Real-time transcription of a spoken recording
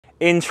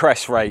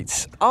Interest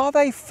rates, are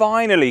they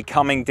finally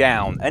coming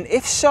down? And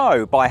if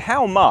so, by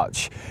how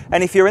much?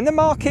 And if you're in the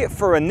market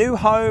for a new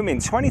home in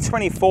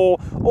 2024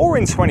 or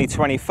in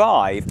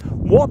 2025,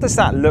 what does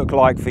that look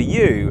like for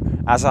you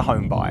as a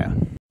home buyer?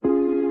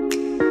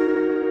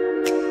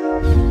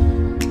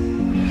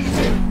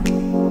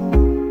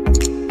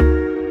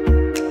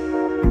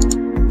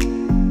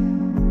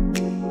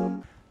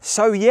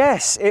 So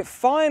yes, it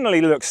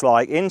finally looks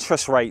like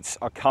interest rates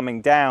are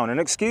coming down. And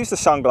excuse the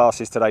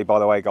sunglasses today, by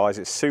the way, guys,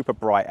 it's super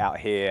bright out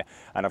here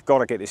and I've got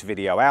to get this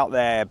video out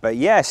there. But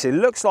yes, it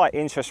looks like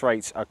interest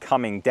rates are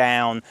coming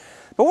down.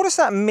 But what does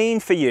that mean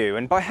for you?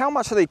 And by how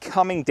much are they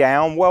coming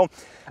down? Well,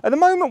 at the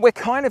moment, we're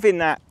kind of in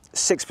that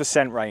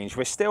 6% range.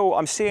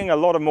 I'm seeing a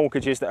lot of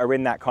mortgages that are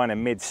in that kind of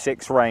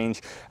mid-6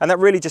 range, and that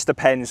really just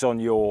depends on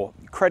your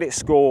credit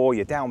score,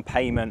 your down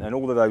payment, and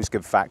all of those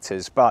good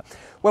factors. But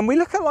when we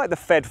look at like the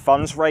Fed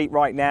funds rate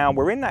right now,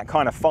 we're in that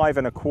kind of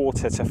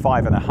 5.25% to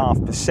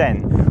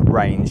 5.5%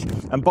 range.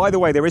 And by the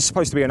way, there is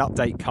supposed to be an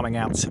update coming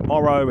out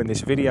tomorrow, and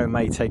this video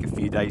may take a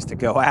few days to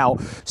go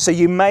out. So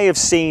you may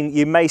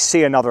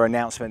see another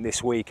announcement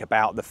this week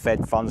about the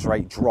Fed funds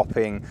rate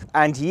dropping.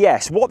 And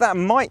yes, what that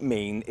might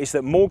mean is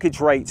that mortgage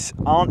rates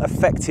aren't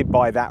affected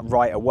by that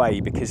right away,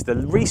 because the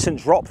recent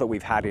drop that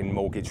we've had in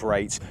mortgage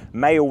rates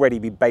may already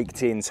be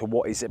baked into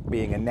what is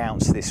being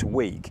announced this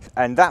week.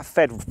 And that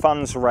Fed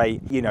funds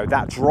rate, you know,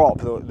 that drop,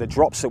 the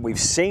drops that we've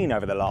seen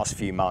over the last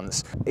few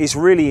months is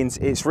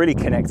it's really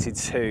connected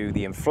to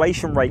the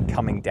inflation rate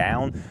coming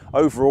down.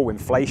 Overall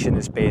inflation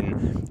it's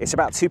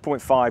about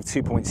 2.5,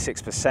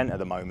 2.6% at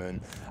the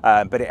moment,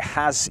 but it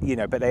has, you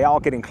know, but they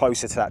are getting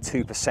closer to that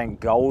 2%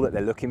 goal that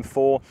they're looking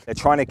for. They're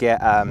trying to get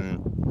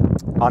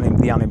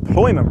the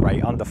unemployment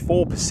rate under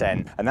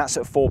 4%, and that's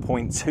at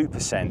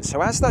 4.2%.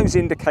 So as those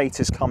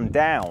indicators come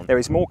down, there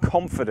is more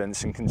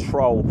confidence and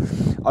control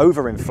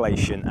over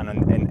inflation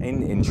and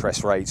in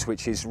interest rates,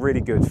 which is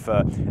really good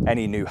for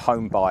any new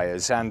home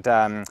buyers.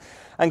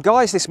 And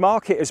guys, this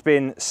market has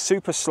been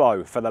super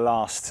slow for the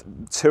last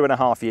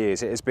 2.5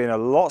 years. It has been a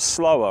lot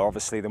slower,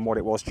 obviously, than what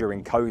it was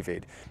during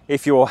COVID.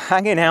 If you're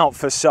hanging out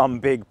for some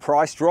big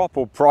price drop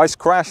or price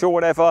crash or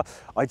whatever,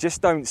 I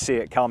just don't see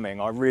it coming.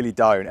 I really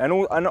don't.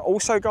 And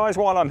also, guys,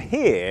 while I'm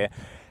here,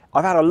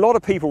 I've had a lot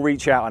of people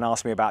reach out and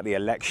ask me about the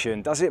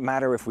election. Does it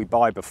matter if we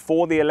buy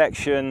before the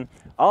election,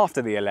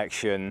 after the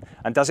election,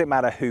 and does it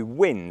matter who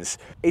wins?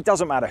 It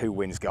doesn't matter who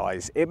wins,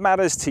 guys. It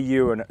matters to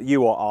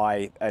you or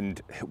I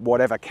and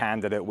whatever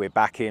candidate we're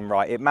backing,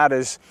 right? It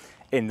matters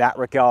in that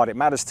regard. It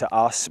matters to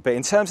us. But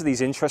in terms of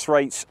these interest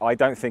rates, I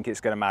don't think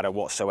it's going to matter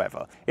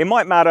whatsoever. It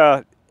might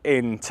matter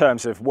in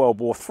terms of World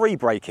War III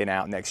breaking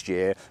out next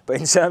year, but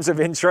in terms of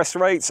interest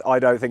rates, I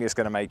don't think it's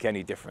going to make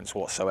any difference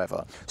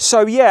whatsoever.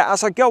 So yeah,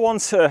 as I go on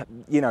to,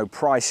 you know,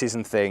 prices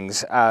and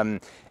things,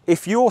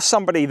 if you're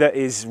somebody that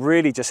is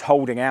really just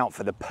holding out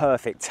for the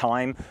perfect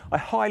time, I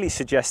highly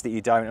suggest that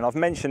you don't. And I've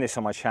mentioned this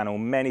on my channel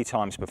many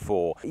times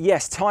before.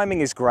 Yes, timing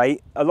is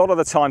great. A lot of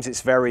the times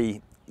it's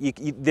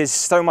there's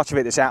so much of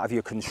it that's out of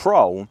your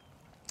control,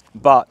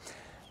 but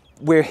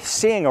we're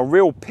seeing a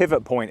real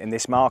pivot point in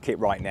this market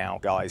right now,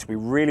 guys. We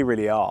really,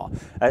 really are.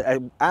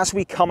 As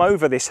we come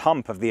over this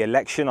hump of the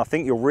election, I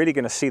think you're really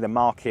going to see the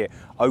market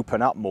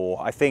open up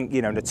more. I think,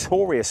 you know,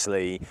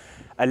 notoriously,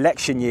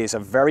 election years are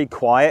very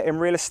quiet in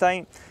real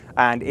estate,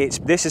 and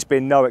this has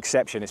been no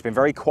exception. It's been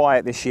very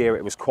quiet this year.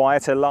 It was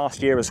quieter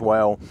last year as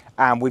well,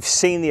 and we've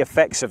seen the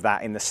effects of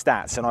that in the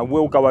stats, and I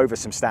will go over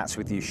some stats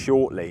with you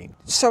shortly.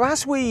 So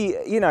as we,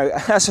 you know,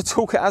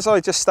 as I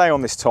just stay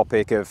on this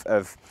topic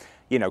of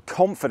you know,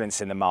 confidence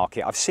in the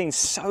market. I've seen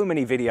so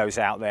many videos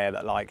out there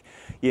that, like,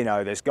 you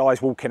know, there's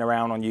guys walking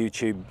around on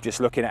YouTube just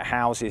looking at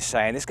houses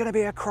saying there's going to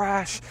be a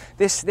crash.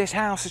 This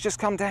house has just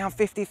come down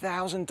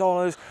 $50,000,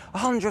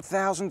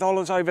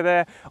 $100,000 over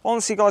there.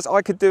 Honestly, guys,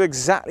 I could do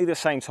exactly the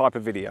same type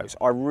of videos.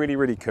 I really,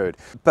 really could.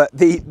 But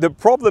the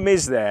problem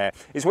is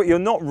what you're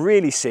not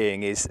really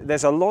seeing is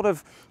there's a lot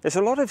of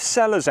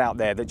sellers out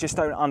there that just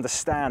don't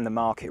understand the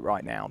market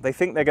right now. They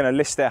think they're going to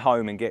list their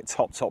home and get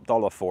top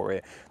dollar for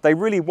it. They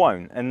really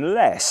won't,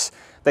 unless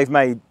they've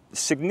made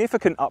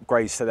significant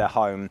upgrades to their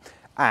home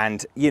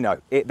and, you know,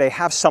 they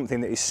have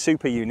something that is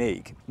super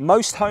unique.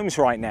 Most homes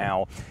right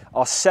now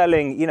are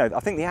selling, you know,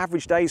 I think the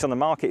average days on the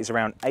market is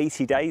around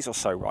 80 days or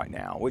so right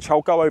now, which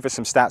I'll go over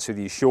some stats with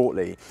you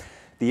shortly.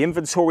 The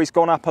inventory's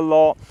gone up a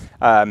lot.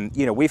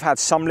 You know, we've had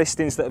some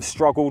listings that have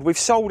struggled. We've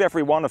sold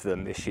every one of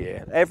them this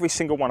year. Every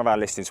single one of our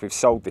listings we've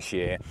sold this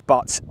year,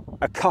 but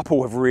a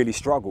couple have really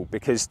struggled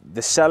because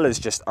the sellers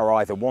just are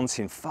either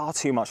wanting far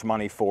too much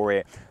money for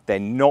it, they're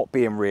not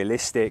being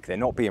realistic, they're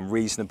not being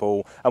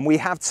reasonable, and we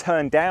have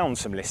turned down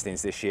some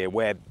listings this year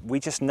where we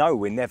just know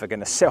we're never going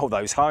to sell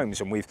those homes,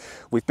 and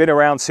we've been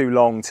around too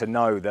long to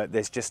know that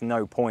there's just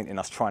no point in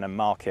us trying to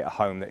market a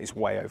home that is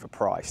way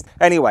overpriced.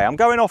 Anyway, I'm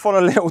going off on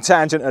a little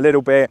tangent a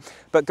little bit,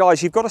 but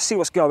guys, you've got to see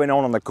what's going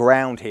on the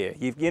ground here.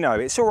 You know,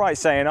 it's all right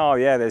saying, oh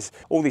yeah, there's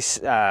all these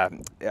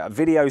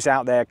videos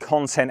out there,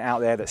 content out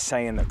there that's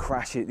saying that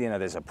crash, you know,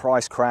 there's a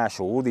price crash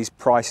or all these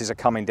prices are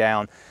coming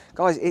down.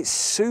 guys,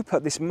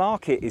 this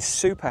market is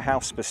super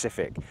house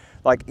specific.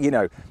 Like, you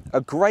know,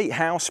 a great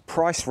house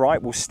priced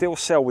right will still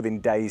sell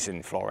within days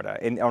in Florida,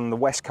 on the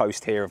west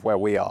coast here of where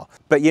we are.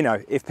 But you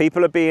know, if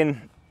people are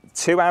being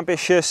too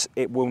ambitious,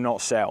 it will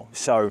not sell.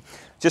 So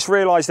just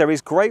realize there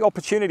is great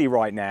opportunity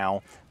right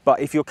now. But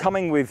if you're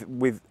coming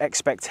with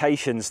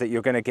expectations that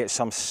you're going to get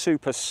some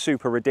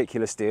super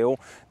ridiculous deal,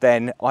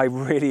 then I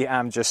really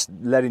am just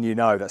letting you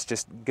know that's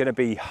just going to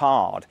be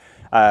hard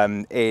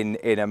in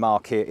a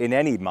market, in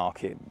any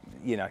market,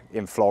 you know,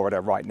 in Florida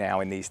right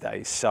now in these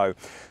days. So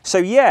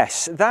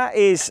yes, that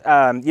is,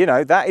 you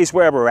know, that is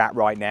where we're at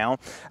right now.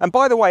 And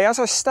by the way, as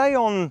I stay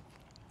on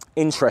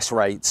interest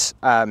rates,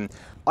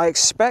 I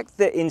expect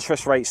the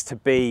interest rates to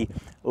be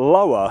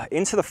lower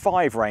into the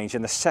 5 range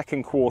in the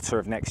second quarter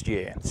of next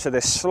year. So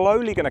they're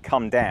slowly going to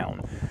come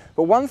down.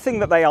 But one thing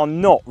that they are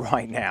not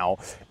right now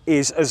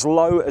is as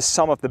low as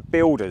some of the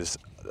builders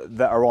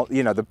that are on,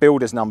 you know, the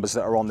builders numbers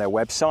that are on their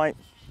website.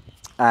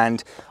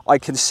 And I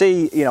can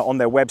see, you know, on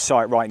their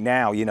website right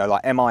now, you know,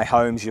 like MI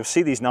Homes, you'll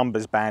see these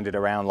numbers banded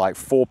around like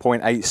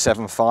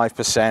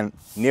 4.875%.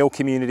 Neil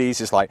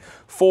Communities is like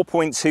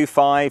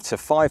 4.25 to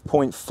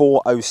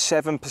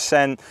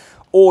 5.407%,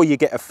 or you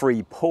get a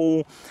free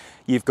pool.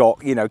 You've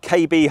got, you know,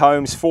 KB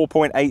Homes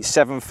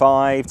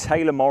 4.875,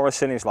 Taylor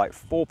Morrison is like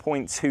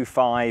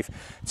 4.25 to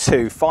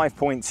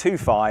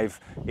 5.25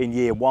 in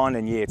year 1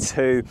 and year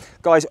 2.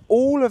 Guys,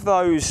 all of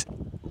those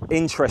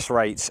interest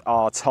rates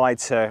are tied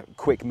to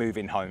quick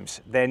moving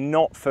homes. They're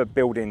not for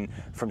building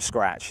from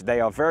scratch.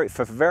 They are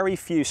for very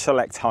few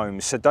select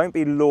homes. So don't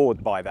be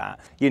lured by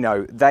that. You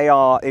know,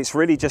 it's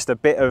really just a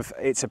bit of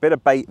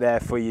bait there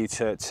for you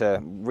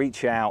to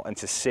reach out and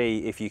to see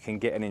if you can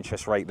get an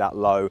interest rate that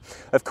low.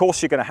 Of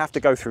course, you're going to have to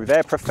go through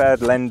their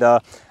preferred lender.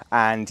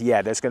 And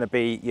yeah, there's going to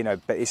be, you know,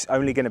 but it's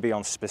only going to be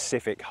on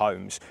specific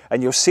homes.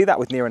 And you'll see that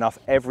with near enough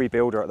every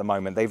builder at the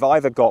moment. They've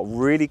either got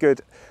really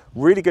good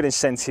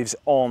incentives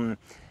on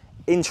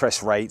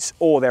interest rates,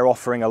 or they're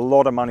offering a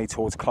lot of money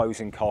towards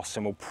closing costs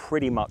and will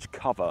pretty much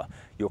cover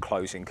your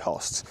closing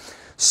costs.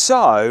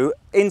 So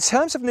in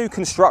terms of new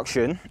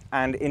construction,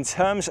 and in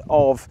terms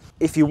of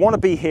if you want to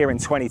be here in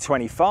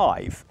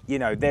 2025, you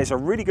know, there's a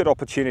really good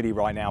opportunity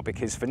right now,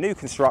 because for new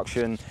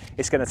construction,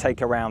 it's going to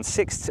take around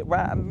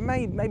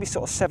maybe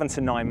sort of 7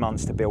 to 9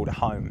 months to build a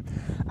home.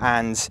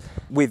 And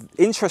with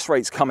interest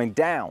rates coming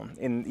down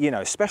in, you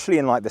know, especially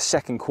in like the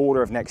second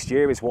quarter of next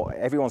year is what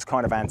everyone's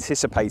kind of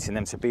anticipating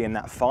them to be in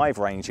that 5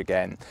 range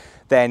again,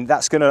 then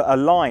that's going to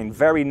align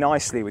very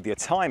nicely with your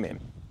timing.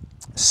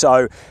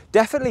 So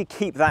definitely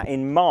keep that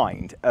in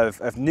mind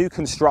of new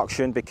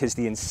construction, because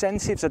the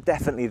incentives are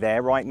definitely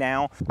there right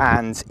now,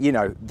 and you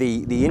know,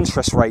 the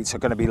interest rates are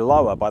going to be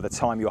lower by the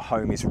time your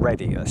home is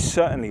ready. That's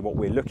certainly what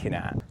we're looking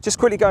at. Just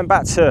quickly going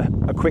back to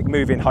a quick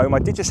move-in home, I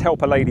did just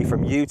help a lady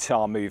from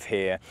Utah move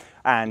here,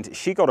 and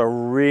she got a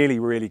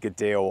really good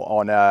deal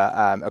on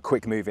a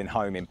quick move-in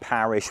home in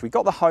Parrish. We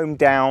got the home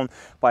down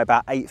by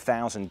about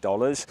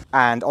 $8,000,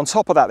 and on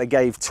top of that they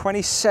gave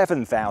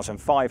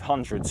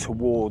 $27,500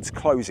 towards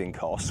closing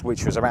costs,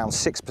 which was around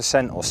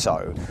 6% or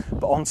so.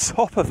 But on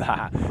top of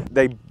that,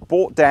 they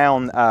brought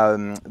down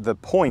the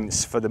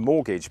points for the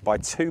mortgage by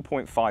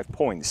 2.5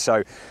 points.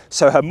 So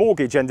her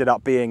mortgage ended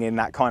up being in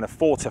that kind of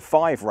 4 to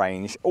 5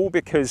 range, all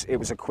because it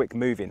was a quick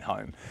move-in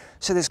home.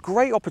 So there's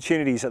great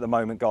opportunities at the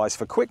moment, guys,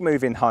 for quick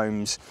move-in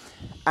homes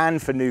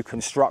and for new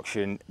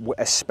construction,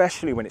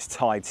 especially when it's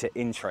tied to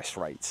interest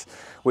rates,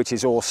 which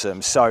is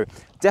awesome. So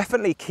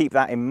definitely keep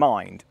that in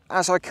mind.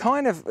 As I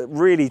kind of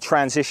really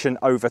transition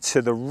over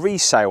to the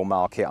resale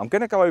market, I'm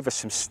going to go over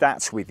some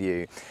stats with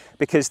you,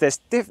 because there's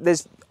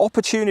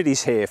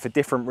opportunities here for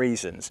different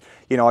reasons.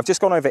 You know, I've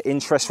just gone over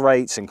interest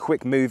rates and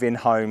quick move-in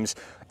homes,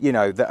 you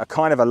know, that are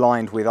kind of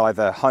aligned with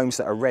either homes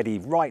that are ready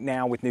right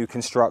now with new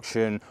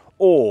construction,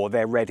 or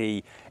they're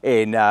ready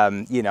in,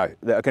 you know,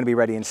 that are going to be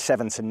ready in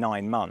 7 to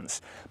 9 months.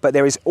 But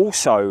there is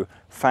also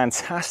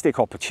fantastic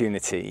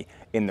opportunity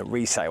in the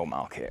resale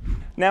market.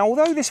 Now,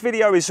 although this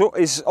video is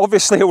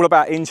obviously all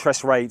about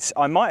interest rates,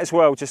 I might as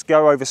well just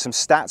go over some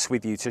stats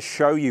with you to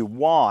show you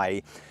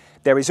why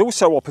there is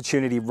also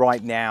opportunity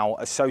right now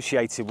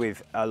associated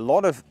with a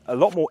lot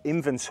more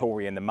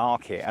inventory in the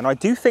market. And I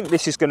do think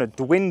this is going to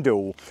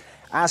dwindle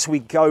as we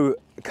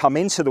come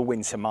into the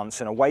winter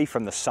months and away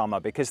from the summer,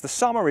 because the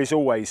summer is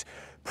always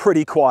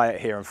pretty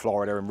quiet here in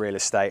Florida in real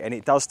estate, and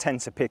it does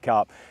tend to pick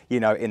up, you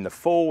know, in the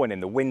fall and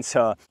in the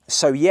winter.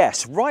 So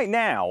yes, right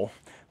now,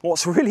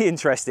 what's really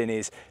interesting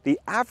is the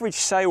average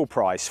sale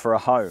price for a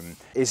home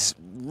is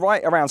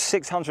right around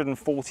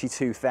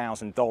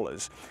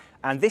 $642,000.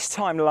 And this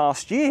time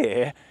last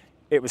year,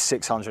 it was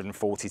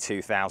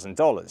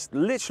 $642,000.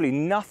 Literally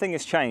nothing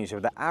has changed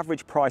with the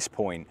average price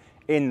point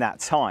in that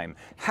time.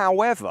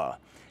 However,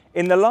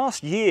 in the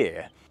last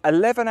year,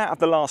 11 out of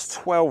the last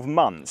 12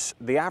 months,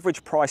 the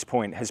average price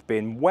point has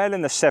been well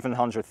in the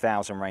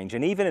 700,000 range,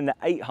 and even in the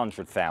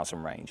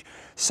 800,000 range.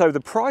 So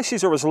the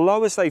prices are as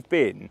low as they've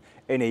been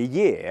in a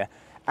year,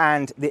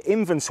 and the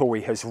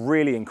inventory has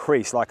really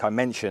increased. Like I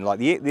mentioned, like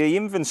the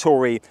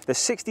inventory, the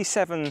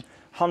 67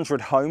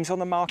 100 homes on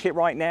the market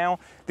right now.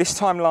 This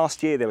time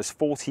last year, there was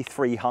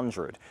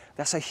 4,300.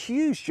 That's a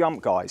huge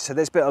jump, guys. So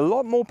there's been a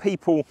lot more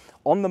people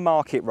on the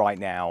market right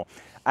now,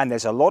 and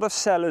there's a lot of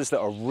sellers that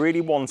are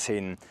really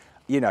wanting,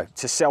 you know,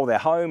 to sell their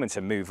home and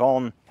to move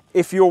on.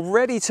 If you're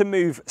ready to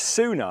move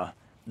sooner,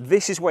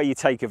 this is where you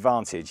take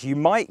advantage. You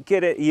might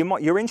get it,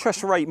 your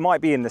interest rate might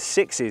be in the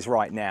 6s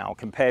right now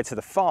compared to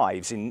the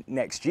 5s in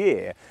next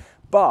year,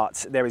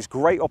 but there is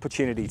great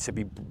opportunity to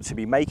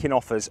be making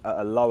offers at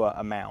a lower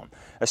amount,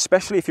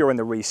 especially if you're in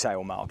the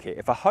resale market.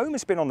 If a home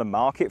has been on the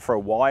market for a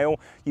while,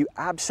 you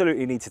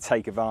absolutely need to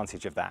take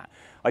advantage of that.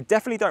 I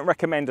definitely don't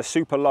recommend a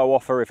super low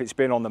offer if it's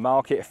been on the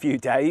market a few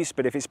days,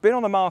 but if it's been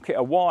on the market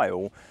a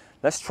while,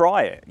 let's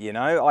try it. You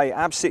know, I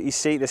absolutely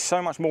see there's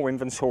so much more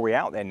inventory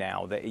out there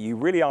now that you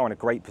really are in a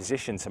great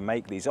position to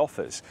make these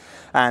offers.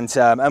 And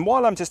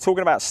while I'm just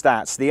talking about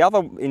stats, the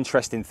other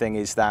interesting thing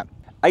is that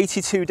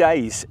 82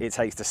 days it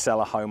takes to sell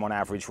a home on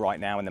average right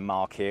now in the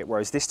market,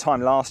 whereas this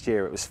time last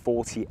year it was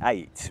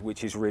 48,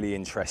 which is really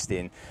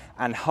interesting.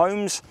 And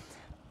homes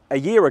a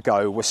year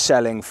ago were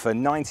selling for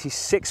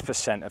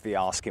 96% of the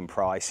asking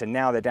price, and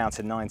now they're down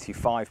to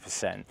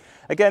 95%.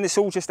 Again, it's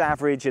all just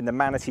average in the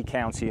Manatee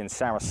County and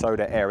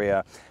Sarasota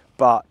area,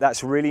 but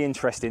that's really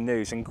interesting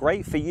news and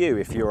great for you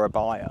if you're a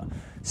buyer.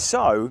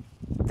 So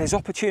there's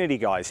opportunity,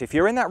 guys. If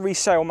you're in that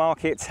resale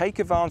market, take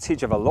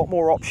advantage of a lot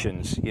more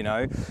options, you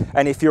know.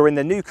 And if you're in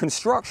the new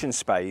construction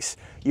space,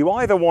 you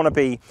either want to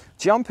be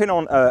jumping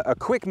on a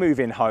quick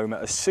move-in home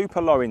at a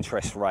super low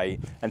interest rate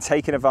and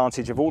taking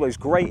advantage of all those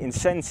great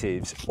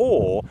incentives,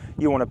 or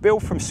you want to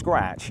build from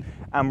scratch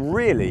and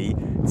really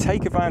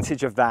take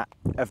advantage of that,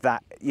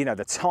 you know,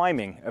 the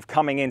timing of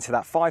coming into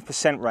that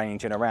 5%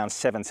 range in around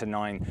 7 to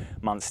 9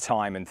 months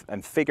time,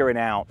 and figuring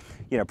out,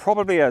 you know,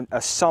 probably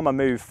a summer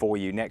move for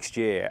you next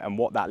year and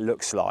what that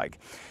looks like.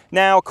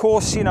 Now, of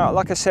course, you know,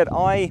 like I said,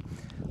 I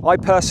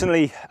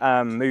personally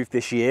moved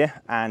this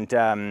year, and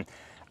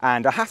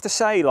I have to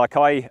say, like,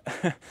 I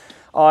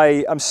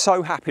am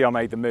so happy I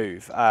made the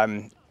move.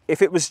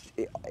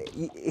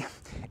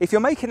 If you're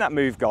making that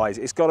move, guys,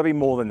 it's got to be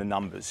more than the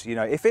numbers. You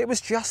know, if it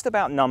was just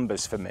about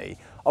numbers for me,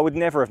 I would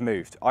never have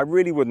moved. I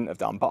really wouldn't have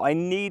done, but I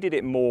needed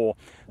it more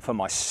for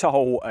my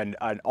soul, and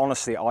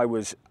honestly, I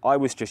was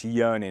just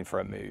yearning for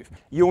a move.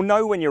 You'll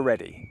know when you're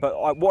ready,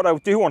 but what I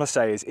do want to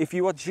say is, if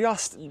you are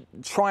just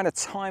trying to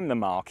time the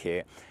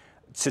market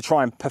to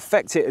try and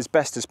perfect it as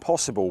best as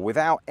possible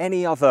without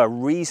any other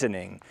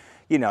reasoning,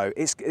 you know,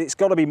 it's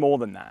got to be more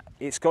than that.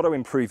 It's got to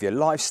improve your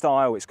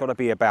lifestyle. It's got to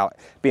be about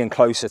being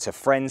closer to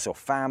friends or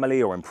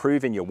family, or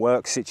improving your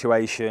work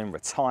situation,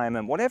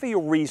 retirement, whatever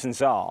your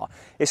reasons are.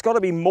 It's got to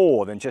be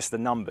more than just the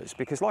numbers,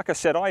 because like I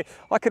said, I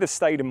could have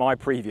stayed in my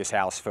previous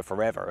house for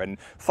forever. And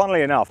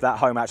funnily enough, that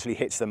home actually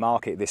hits the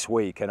market this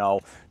week, and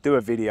I'll do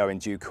a video in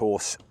due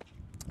course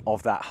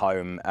of that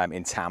home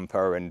in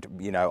Tampa, and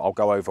you know, I'll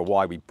go over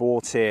why we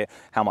bought it,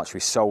 how much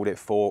we sold it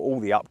for, all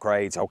the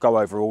upgrades. I'll go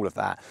over all of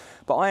that.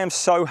 But I am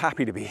so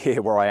happy to be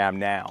here where I am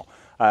now.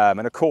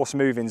 And of course,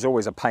 moving's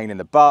always a pain in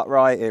the butt,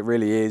 right? It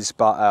really is.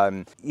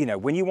 But you know,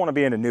 when you want to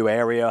be in a new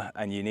area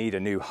and you need a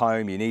new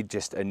home, you need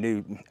just a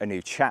new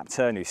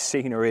chapter, new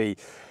scenery,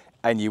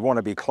 and you want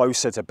to be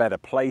closer to better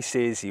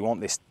places, you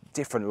want this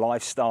different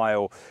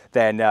lifestyle,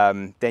 then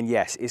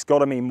yes, it's got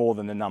to mean more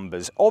than the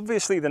numbers.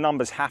 Obviously, the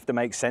numbers have to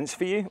make sense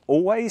for you,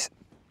 always.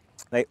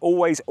 They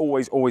always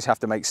have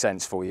to make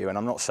sense for you. And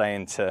I'm not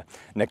saying to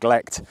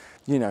neglect,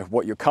 you know,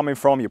 what you're coming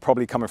from. You're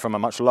probably coming from a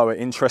much lower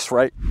interest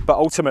rate, but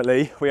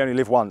ultimately we only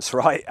live once,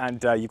 right?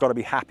 And you've got to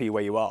be happy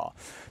where you are.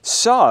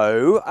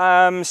 So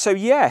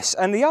yes.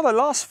 And the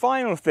last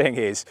final thing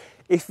is,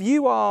 if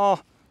you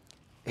are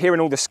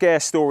hearing all the scare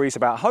stories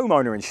about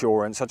homeowner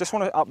insurance, I just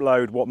want to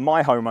upload what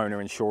my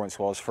homeowner insurance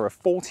was for a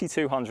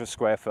 4,200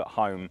 square foot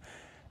home,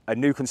 a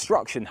new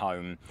construction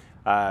home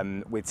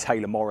with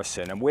Taylor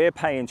Morrison, and we're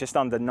paying just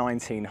under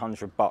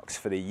 $1,900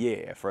 for the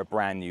year for a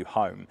brand new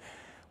home.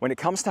 When it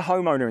comes to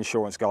homeowner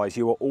insurance, guys,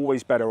 you are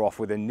always better off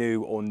with a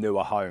new or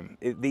newer home.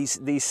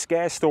 These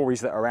scare stories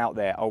that are out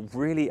there are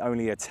really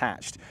only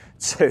attached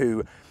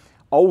to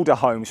older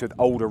homes with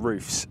older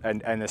roofs,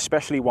 and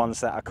especially ones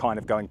that are kind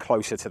of going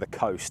closer to the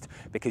coast,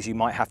 because you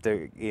might have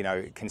to, you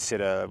know,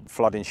 consider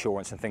flood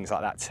insurance and things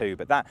like that too.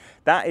 But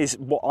that is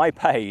what I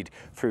paid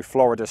through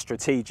Florida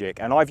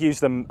Strategic, and I've used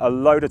them a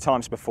load of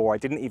times before. I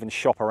didn't even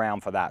shop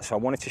around for that. So I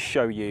wanted to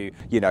show you,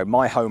 you know,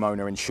 my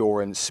homeowner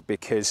insurance,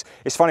 because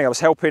it's funny, I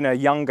was helping a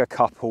younger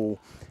couple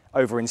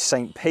over in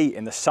St. Pete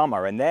in the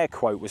summer, and their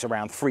quote was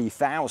around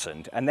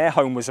 $3,000, and their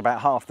home was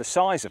about half the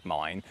size of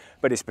mine,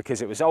 but it's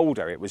because it was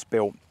older. It was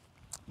built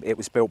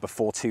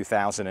before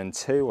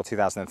 2002 or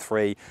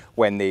 2003,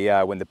 when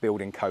the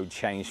building code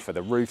changed for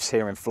the roofs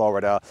here in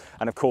Florida,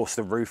 and of course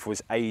the roof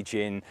was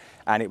aging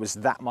and it was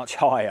that much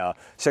higher.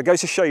 So it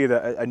goes to show you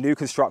that a new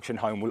construction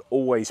home will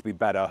always be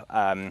better,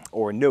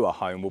 or a newer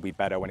home will be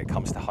better when it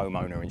comes to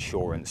homeowner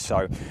insurance.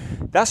 So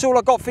that's all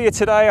I got for you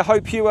today. I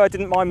hope you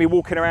didn't mind me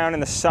walking around in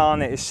the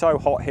sun. It is so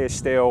hot here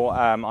still.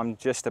 I'm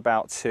just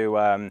about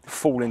to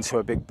fall into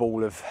a big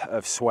ball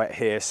of sweat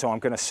here, so I'm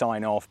going to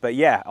sign off. But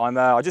yeah,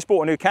 I just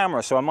bought a new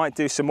camera, so I might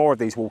do some more of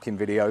these walk-in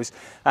videos.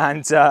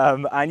 And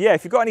yeah,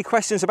 if you've got any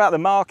questions about the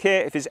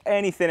market, if there's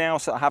anything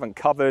else that I haven't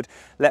covered,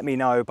 let me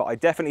know. But I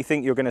definitely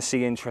think you're going to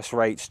see interest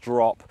rates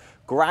drop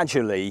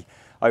gradually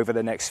over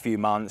the next few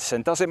months.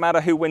 And does it matter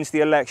who wins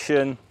the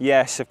election?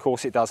 Yes, of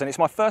course it does. And it's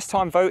my first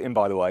time voting,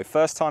 by the way,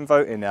 first time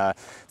voting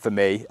for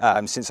me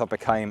since I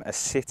became a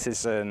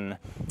citizen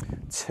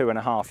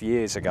 2.5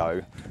 years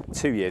ago,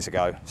 2 years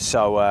ago.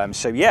 So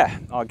yeah,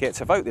 I get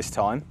to vote this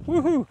time.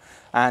 Woohoo!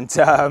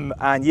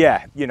 And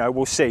yeah, you know,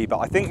 we'll see. But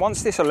I think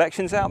once this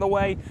election's out of the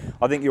way,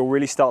 I think you'll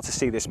really start to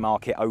see this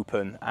market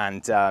open.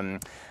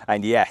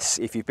 And yes,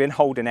 if you've been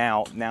holding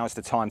out, now's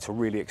the time to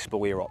really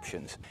explore your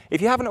options.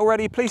 If you haven't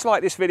already, please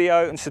like this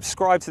video and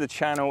subscribe to the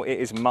channel. It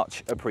is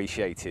much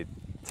appreciated.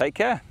 Take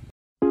care.